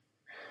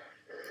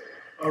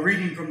A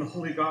reading from the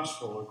Holy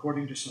Gospel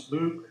according to St.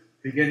 Luke,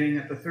 beginning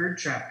at the 3rd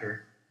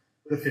chapter,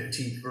 the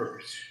 15th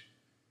verse.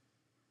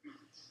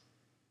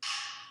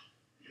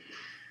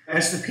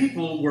 As the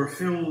people were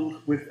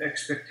filled with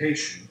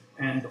expectation,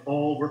 and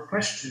all were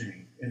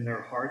questioning in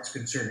their hearts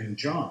concerning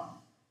John,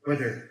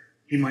 whether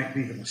he might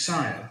be the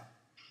Messiah,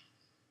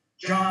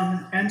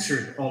 John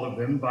answered all of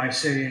them by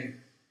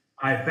saying,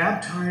 "I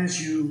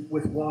baptize you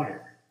with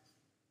water,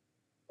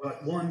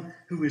 but one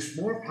who is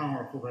more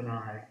powerful than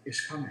I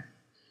is coming.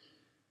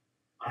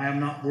 I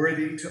am not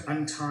worthy to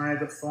untie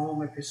the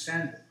thong of his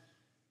sandals.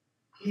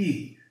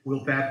 He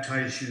will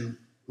baptize you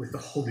with the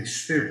Holy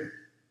Spirit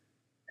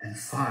and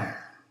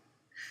fire.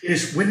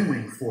 His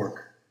winnowing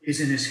fork is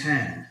in his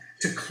hand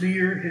to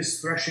clear his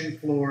threshing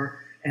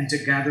floor and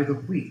to gather the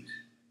wheat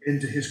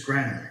into his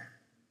granary.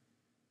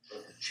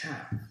 But the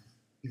chaff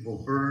he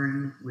will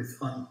burn with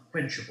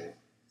unquenchable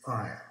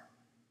fire."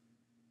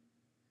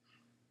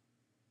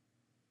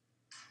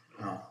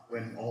 Now,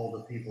 when all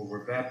the people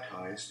were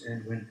baptized,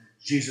 and when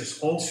Jesus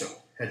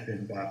also had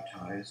been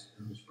baptized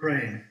and was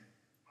praying,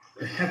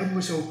 the heaven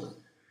was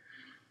opened,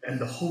 and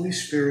the Holy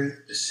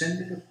Spirit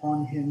descended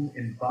upon him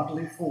in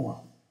bodily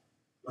form,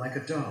 like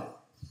a dove.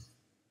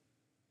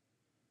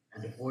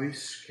 And a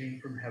voice came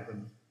from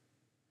heaven,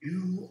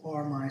 "You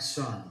are my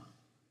Son,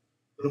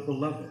 the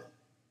beloved.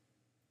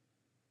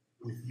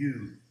 With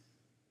you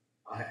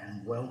I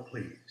am well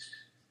pleased."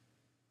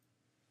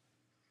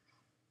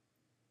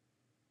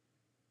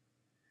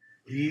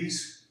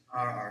 These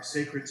are our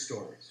sacred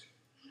stories.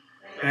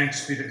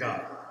 Thanks be to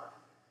God.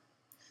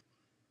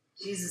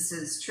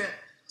 Jesus' trip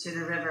to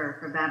the river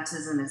for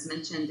baptism is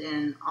mentioned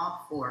in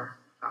all 4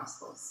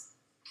 Gospels.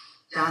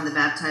 John the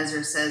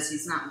Baptizer says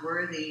he's not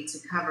worthy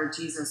to cover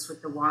Jesus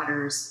with the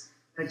waters,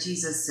 but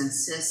Jesus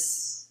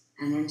insists,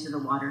 and into the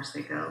waters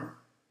they go.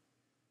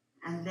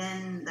 And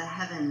then the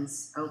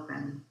heavens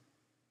open,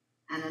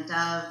 and a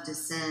dove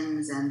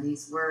descends, and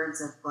these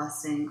words of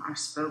blessing are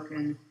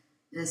spoken.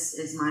 "This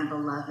is my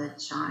beloved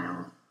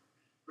child,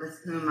 with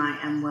whom I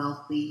am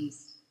well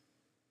pleased."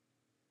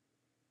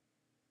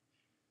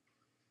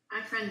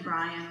 My friend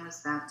Brian was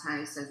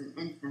baptized as an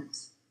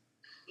infant.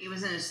 He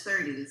was in his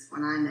 30s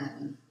when I met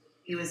him.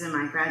 He was in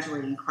my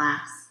graduating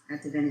class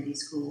at Divinity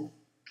School.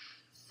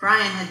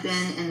 Brian had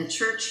been in the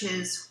church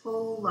his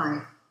whole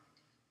life,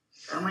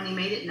 but when he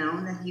made it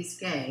known that he's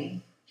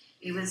gay,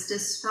 he was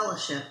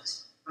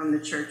disfellowshipped from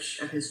the church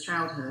of his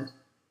childhood.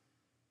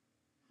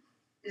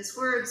 His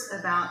words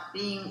about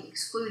being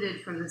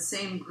excluded from the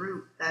same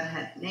group that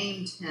had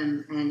named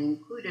him and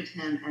included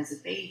him as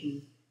a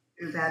baby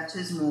through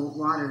baptismal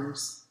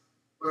waters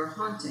were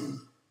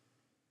haunting.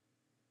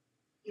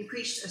 He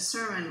preached a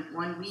sermon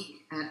one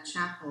week at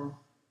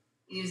chapel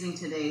using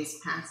today's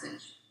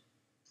passage.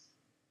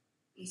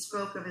 He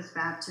spoke of his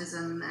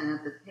baptism and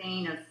of the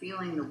pain of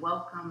feeling the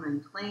welcome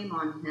and claim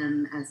on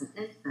him as an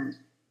infant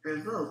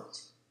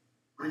revoked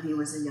when he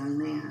was a young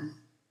man.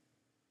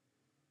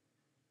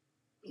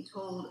 He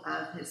told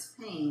of his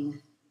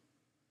pain,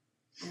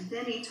 and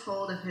then he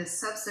told of his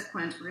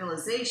subsequent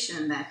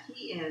realization that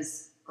he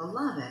is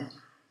beloved,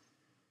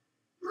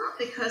 not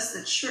because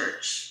the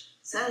church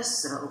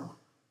says so.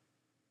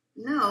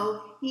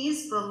 No,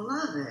 he's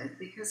beloved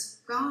because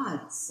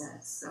God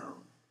says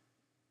so.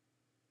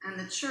 And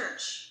the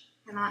church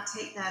cannot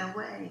take that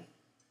away.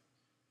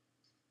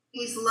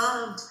 He's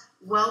loved,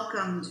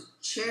 welcomed,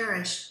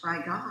 cherished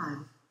by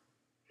God.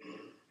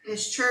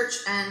 His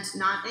church and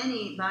not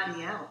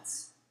anybody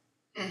else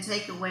can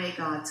take away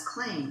God's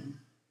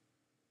claim,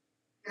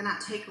 cannot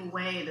take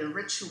away the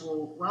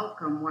ritual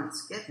welcome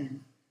once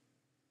given,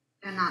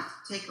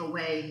 cannot take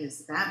away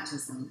his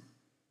baptism,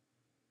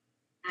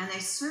 and they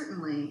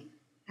certainly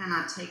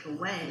cannot take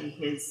away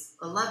his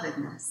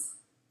belovedness.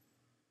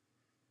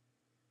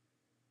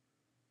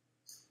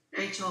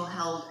 Rachel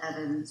Held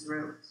Evans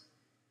wrote,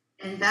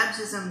 "In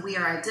baptism we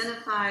are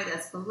identified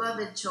as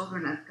beloved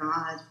children of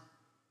God,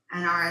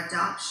 and our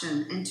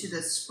adoption into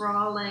the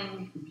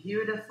sprawling,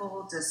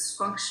 beautiful,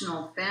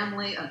 dysfunctional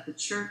family of the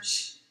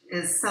church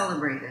is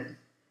celebrated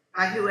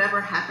by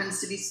whoever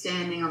happens to be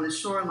standing on the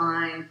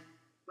shoreline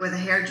with a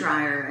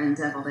hairdryer and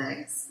deviled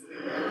eggs."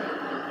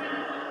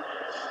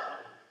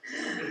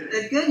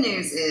 The good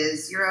news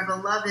is you're a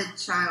beloved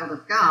child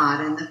of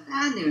God, and the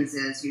bad news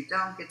is you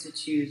don't get to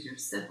choose your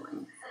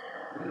siblings.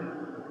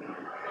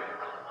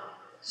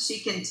 She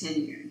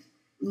continued,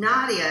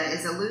 "Nadia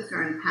is a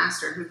Lutheran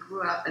pastor who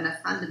grew up in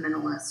a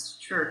fundamentalist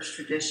church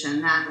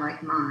tradition that,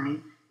 like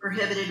mine,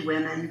 prohibited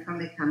women from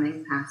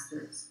becoming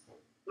pastors.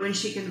 When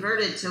she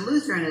converted to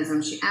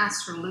Lutheranism, she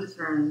asked her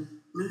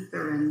Lutheran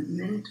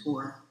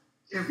mentor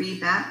to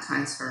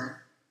rebaptize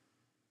her.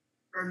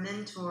 Her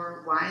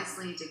mentor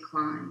wisely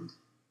declined,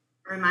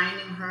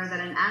 reminding her that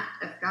an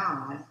act of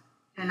God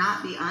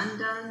cannot be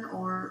undone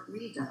or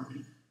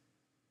redone.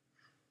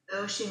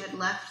 Though she had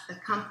left the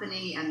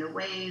company and the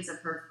ways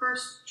of her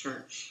first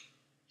church,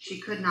 she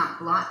could not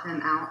blot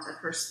them out of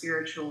her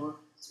spiritual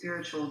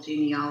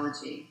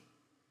genealogy.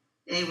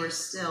 They were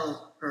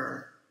still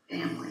her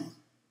family."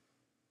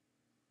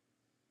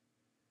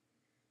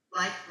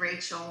 Like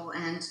Rachel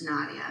and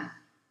Nadia,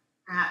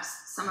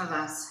 perhaps some of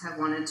us have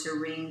wanted to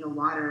wring the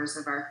waters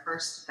of our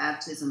first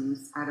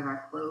baptisms out of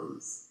our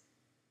clothes,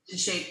 to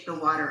shake the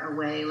water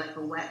away like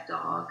a wet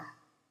dog,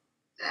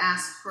 to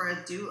ask for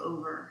a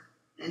do-over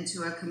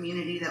into a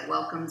community that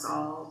welcomes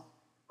all,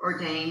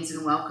 ordains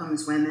and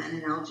welcomes women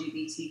and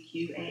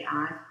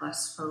LGBTQAI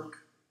plus folk,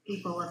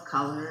 people of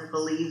color,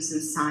 believes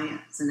in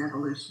science and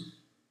evolution.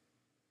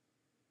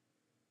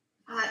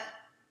 But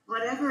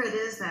whatever it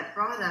is that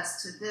brought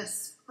us to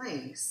this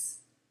place,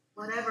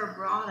 whatever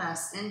brought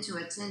us into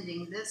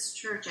attending this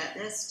church at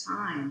this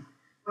time,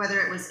 whether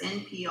it was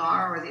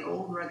NPR or the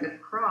Old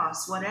Rugged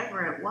Cross,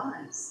 whatever it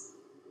was,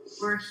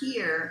 we're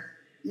here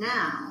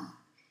now.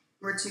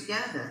 We're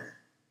together.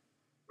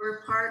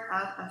 We're part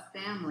of a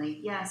family.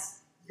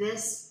 Yes,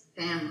 this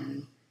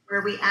family,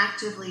 where we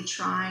actively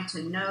try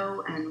to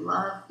know and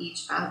love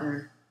each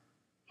other.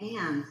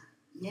 And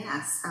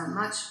yes, a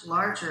much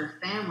larger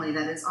family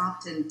that is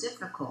often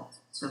difficult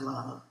to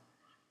love.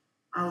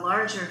 A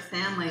larger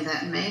family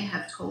that may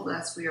have told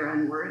us we are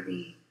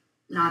unworthy,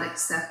 not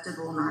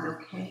acceptable, not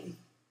okay,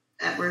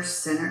 that we're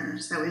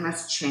sinners, that we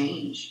must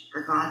change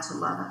for God to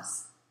love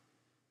us.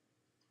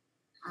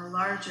 A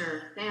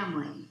larger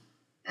family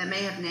that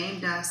may have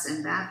named us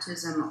in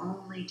baptism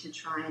only to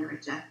try and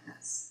reject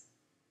us.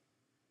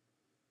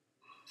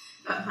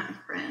 But my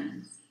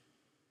friends,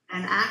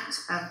 an act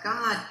of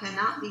God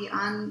cannot be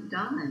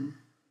undone.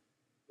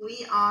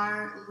 We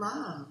are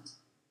loved.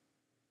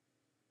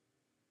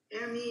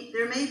 There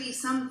may be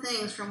some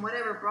things from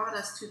whatever brought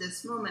us to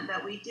this moment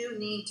that we do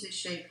need to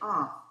shake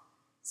off.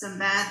 Some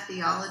bad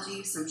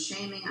theology, some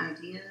shaming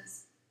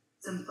ideas,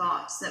 some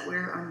thoughts that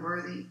we're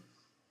unworthy.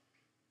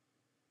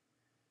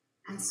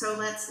 And so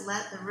let's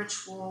let the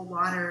ritual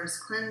waters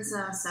cleanse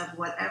us of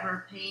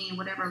whatever pain,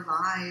 whatever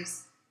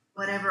lies,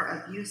 whatever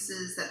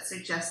abuses that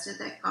suggested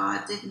that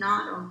God did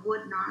not or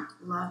would not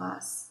love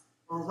us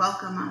or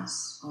welcome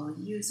us or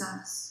use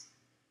us.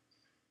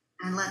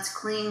 And let's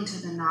cling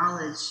to the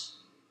knowledge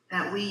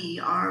that we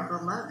are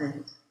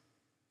beloved.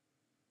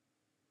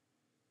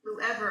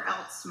 Whoever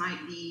else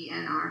might be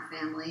in our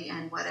family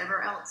and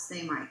whatever else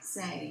they might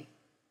say,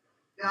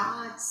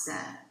 God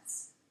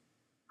says,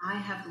 I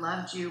have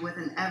loved you with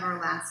an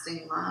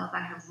everlasting love.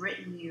 I have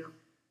written you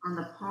on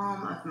the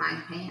palm of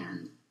my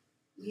hand.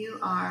 You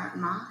are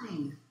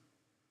mine.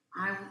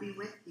 I will be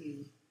with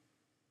you.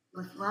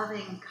 With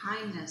loving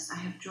kindness, I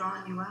have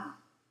drawn you out.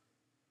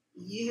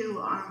 You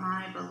are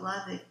my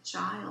beloved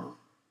child.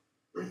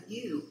 With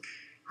you,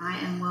 I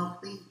am well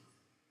pleased.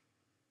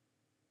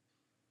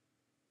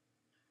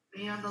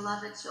 We are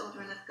beloved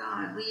children of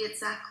God. We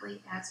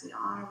exactly as we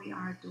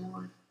are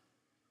adored.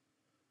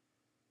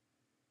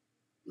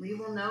 We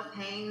will know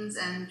pains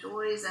and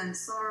joys and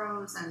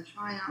sorrows and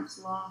triumphs,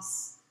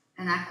 loss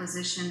and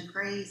acquisition,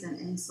 praise and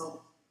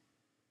insult.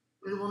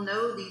 We will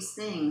know these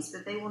things,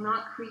 but they will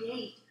not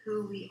create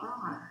who we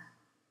are.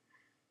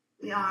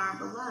 We are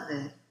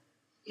beloved,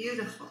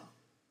 beautiful.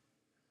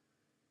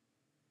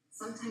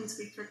 Sometimes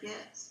we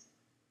forget.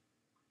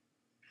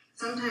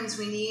 Sometimes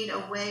we need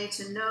a way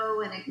to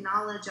know and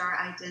acknowledge our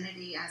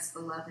identity as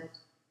beloved.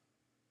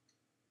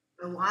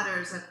 The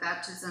waters of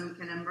baptism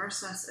can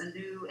immerse us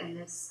anew in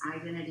this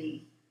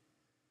identity.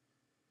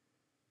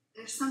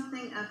 There's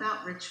something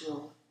about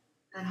ritual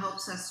that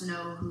helps us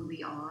know who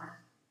we are.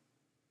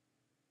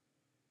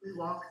 We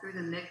walk through the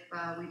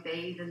mikvah, we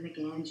bathe in the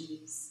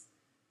Ganges.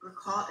 We're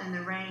caught in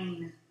the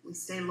rain, we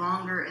stay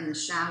longer in the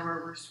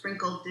shower, we're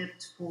sprinkled,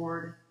 dipped,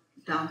 poured,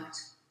 dumped.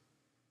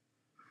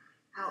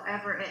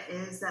 However it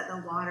is that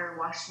the water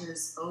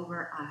washes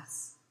over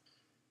us,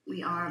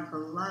 we are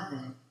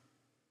beloved.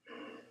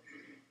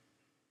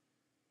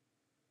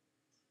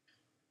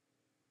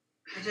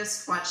 I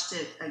just watched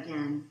it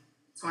again.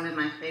 It's one of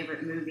my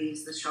favorite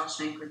movies, The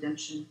Shawshank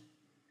Redemption.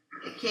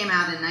 It came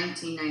out in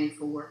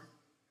 1994.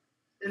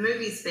 The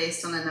movie's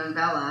based on a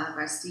novella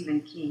by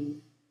Stephen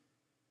King.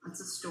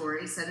 It's a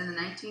story set in the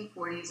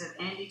 1940s of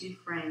Andy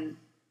Dufresne,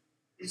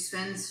 who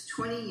spends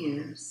 20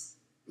 years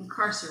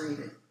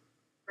incarcerated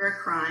for a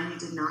crime he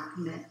did not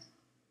commit.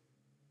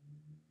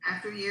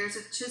 After years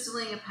of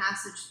chiseling a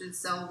passage through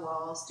cell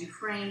walls,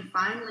 Dufresne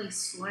finally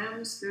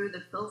swims through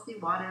the filthy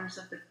waters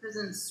of the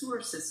prison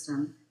sewer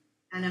system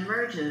and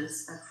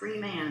emerges a free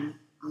man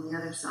on the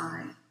other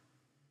side.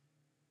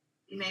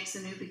 He makes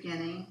a new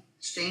beginning,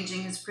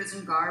 exchanging his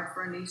prison garb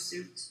for a new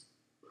suit,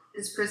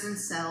 his prison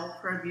cell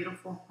for a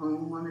beautiful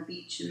home on the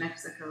beach in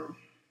Mexico.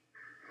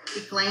 He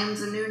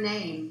claims a new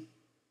name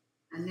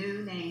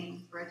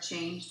for a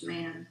changed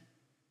man.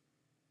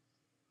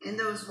 In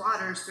those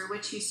waters through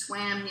which he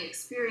swam, he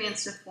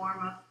experienced a form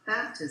of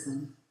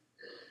baptism.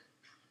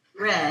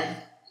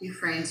 Red,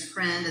 Dufresne's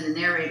friend and the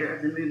narrator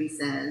of the movie,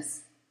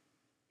 says,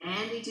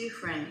 Andy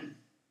Dufresne,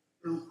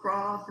 who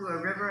crawled through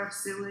a river of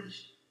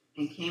sewage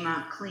and came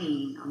out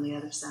clean on the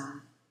other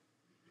side.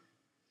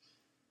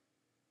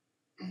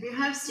 If you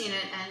have seen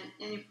it,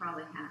 and you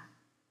probably have,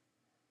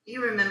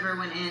 you remember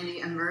when Andy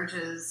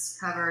emerges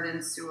covered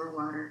in sewer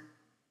water.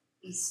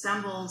 He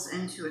stumbles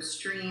into a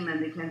stream and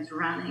begins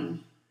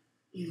running.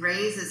 He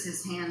raises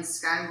his hands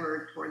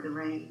skyward toward the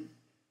rain.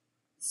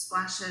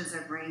 Splashes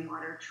of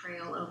rainwater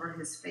trail over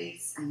his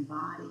face and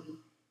body.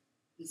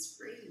 He's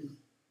free.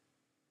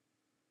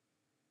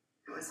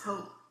 It was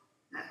hope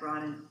that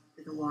brought him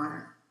to the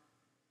water.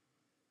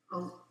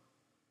 Hope.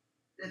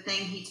 The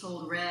thing he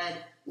told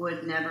Red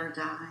would never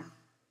die.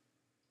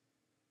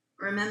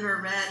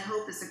 Remember, Red,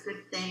 hope is a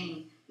good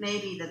thing,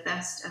 maybe the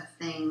best of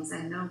things,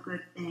 and no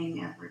good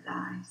thing ever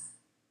dies.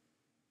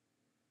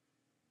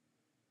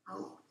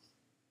 Hope.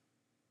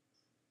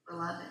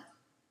 Beloved.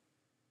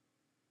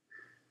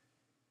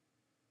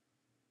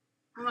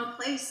 From a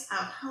place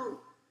of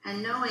hope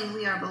and knowing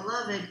we are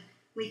beloved,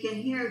 we can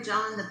hear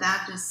John the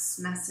Baptist's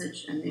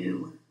message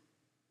anew.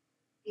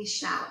 He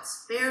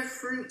shouts, "Bear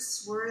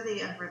fruits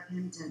worthy of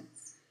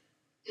repentance.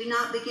 Do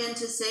not begin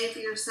to say for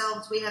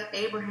yourselves, we have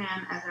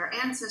Abraham as our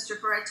ancestor,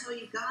 for I tell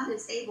you, God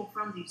is able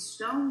from these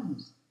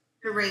stones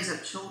to raise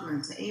up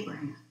children to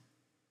Abraham.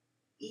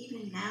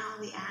 Even now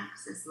the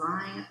axe is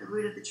lying at the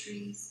root of the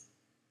trees,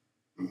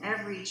 and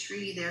every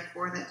tree,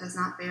 therefore, that does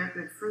not bear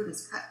good fruit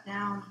is cut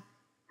down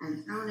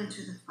and thrown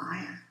into the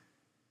fire."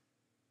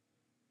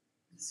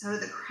 And so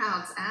the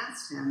crowds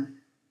asked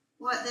him,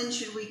 "What then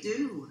should we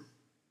do?"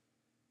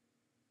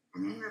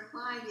 And in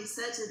reply, he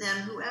said to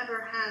them,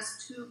 "Whoever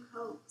has 2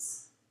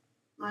 coats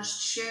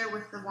must share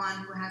with the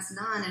one who has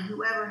none, and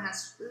whoever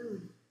has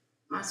food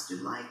must do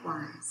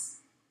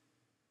likewise."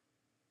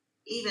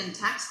 Even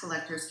tax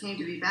collectors came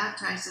to be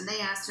baptized, and they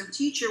asked him,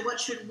 "Teacher, what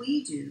should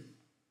we do?"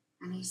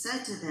 And he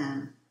said to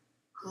them,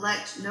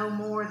 "Collect no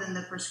more than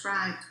the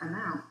prescribed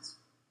amount."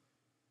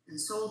 And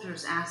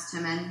soldiers asked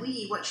him, "And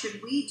we, what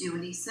should we do?"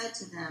 And he said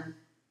to them,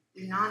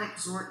 "Do not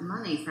extort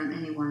money from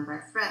anyone by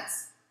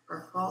threats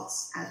or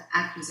false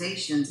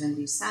accusations, and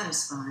be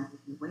satisfied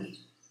with your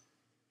wages."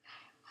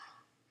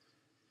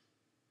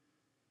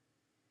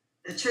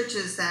 The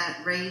churches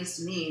that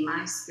raised me,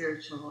 my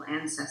spiritual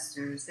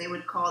ancestors, they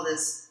would call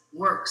this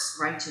works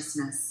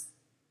righteousness.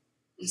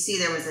 You see,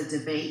 there was a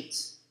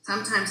debate,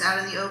 sometimes out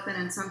in the open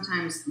and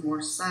sometimes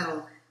more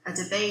subtle, a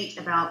debate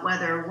about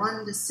whether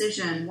one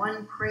decision,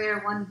 one prayer,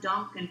 one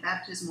dunk in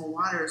baptismal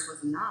waters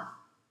was enough.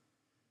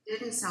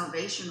 Didn't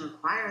salvation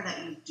require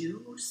that you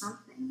do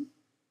something?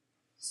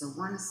 So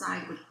one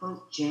side would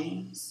quote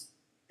James,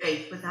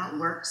 "Faith without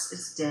works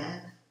is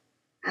dead."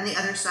 And the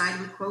other side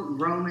would quote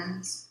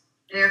Romans,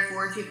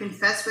 "Therefore, if you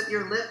confess with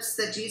your lips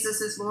that Jesus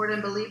is Lord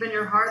and believe in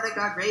your heart that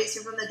God raised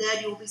him from the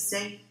dead, you will be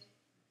saved."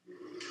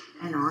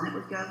 And on it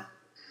would go.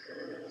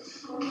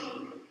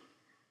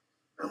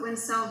 But when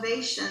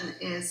salvation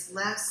is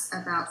less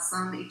about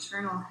some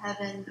eternal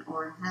heaven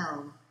or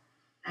hell,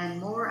 and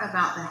more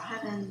about the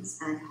heavens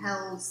and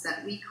hells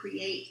that we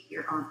create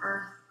here on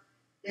earth,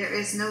 there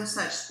is no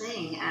such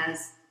thing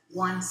as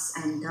once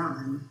and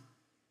done.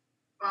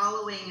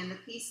 Following in the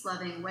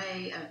peace-loving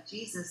way of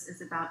Jesus is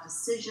about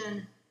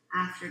decision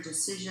after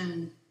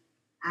decision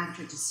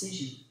after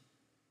decision.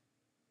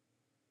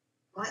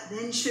 What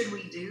then should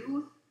we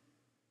do?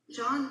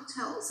 John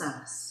tells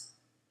us,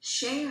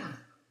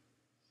 share.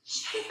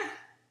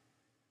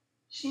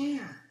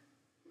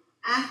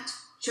 Act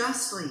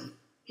justly.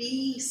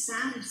 Be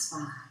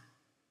satisfied.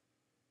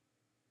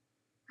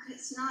 But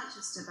it's not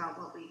just about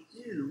what we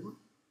do.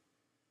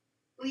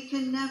 We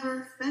can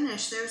never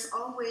finish. There's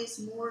always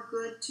more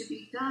good to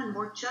be done,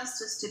 more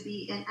justice to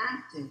be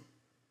enacted.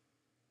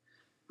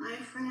 My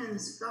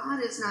friends,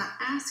 God is not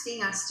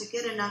asking us to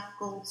get enough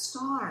gold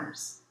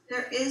stars.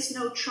 There is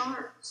no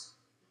chart.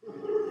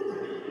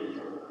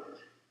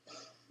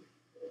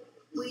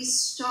 We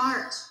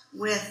start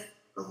with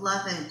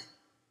beloved.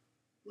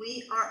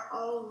 We are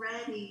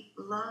already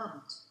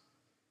loved.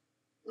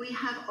 We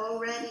have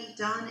already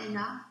done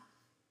enough.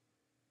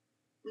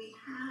 We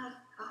have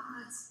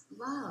God's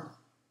love.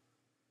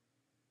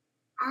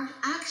 Our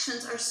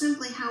actions are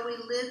simply how we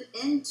live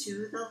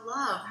into the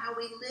love, how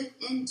we live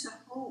into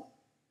hope,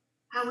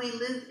 how we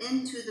live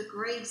into the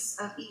grace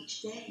of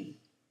each day.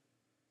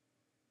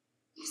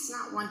 It's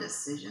not one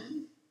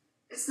decision.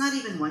 It's not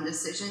even one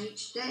decision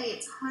each day.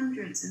 It's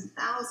hundreds and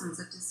thousands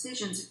of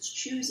decisions. It's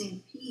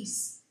choosing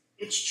peace.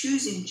 It's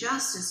choosing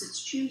justice.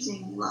 It's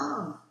choosing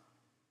love.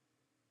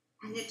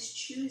 And it's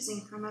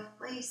choosing from a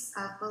place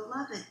of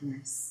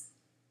belovedness.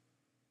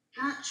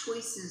 Not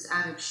choices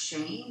out of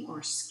shame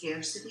or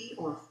scarcity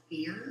or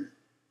fear.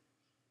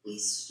 We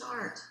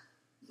start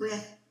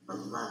with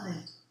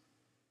beloved.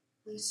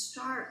 We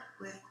start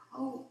with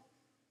hope.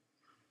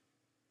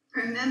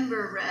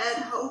 Remember,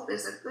 Red, hope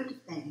is a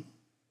good thing,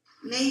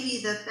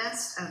 maybe the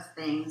best of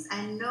things,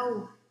 and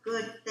no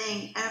good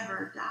thing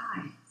ever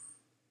dies.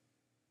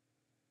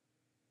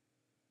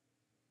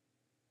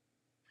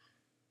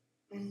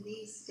 In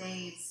these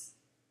days,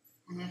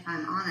 and if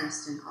I'm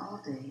honest, in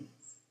all days,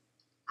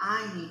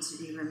 I need to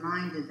be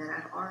reminded that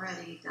I've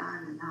already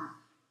done enough.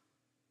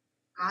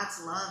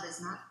 God's love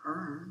is not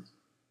earned.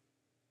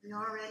 We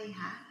already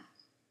have it.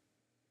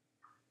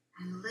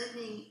 And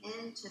living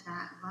into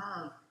that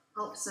love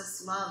helps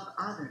us love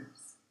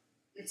others.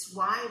 It's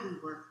why we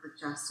work for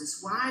justice,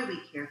 why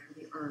we care for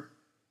the earth,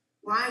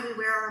 why we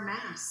wear our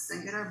masks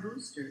and get our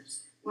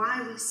boosters,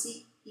 why we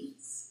seek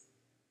peace,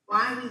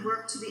 why we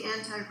work to be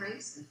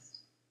anti-racist.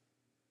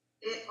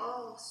 It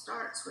all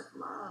starts with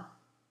love.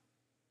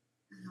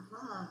 And the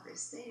love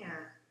is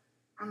there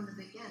from the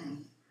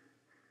beginning,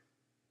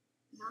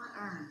 not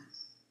earned,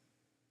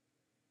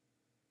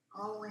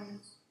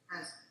 always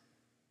present.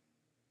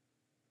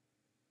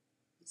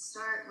 We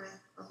start with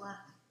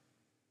beloved.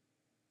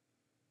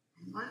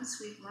 And once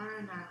we've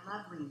learned our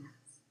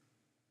loveliness,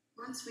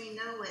 once we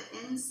know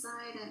it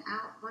inside and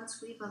out,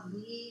 once we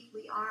believe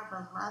we are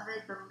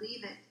beloved,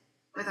 believe it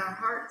with our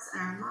hearts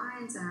and our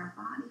minds and our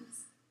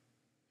bodies,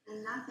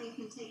 then nothing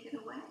can take it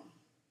away.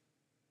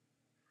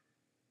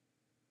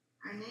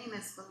 Our name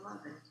is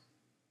beloved.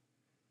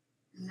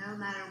 And no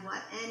matter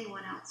what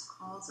anyone else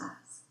calls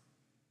us,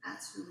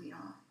 that's who we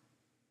are.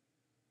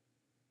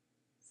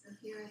 So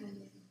hear it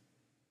anew.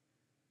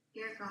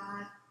 Hear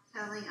God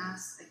telling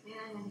us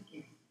again and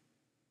again,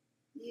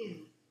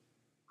 you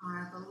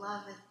are a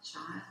beloved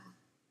child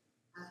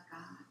of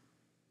God.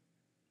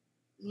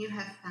 You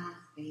have found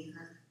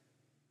favor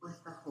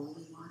with the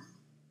Holy One.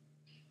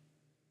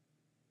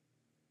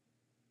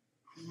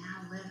 And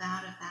now live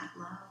out of that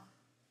love.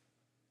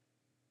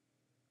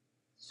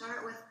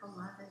 Start with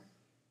beloved.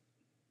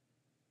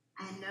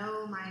 And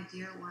know, my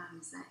dear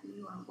ones, that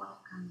you are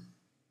welcome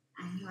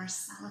and you are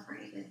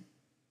celebrated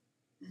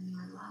and you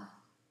are loved.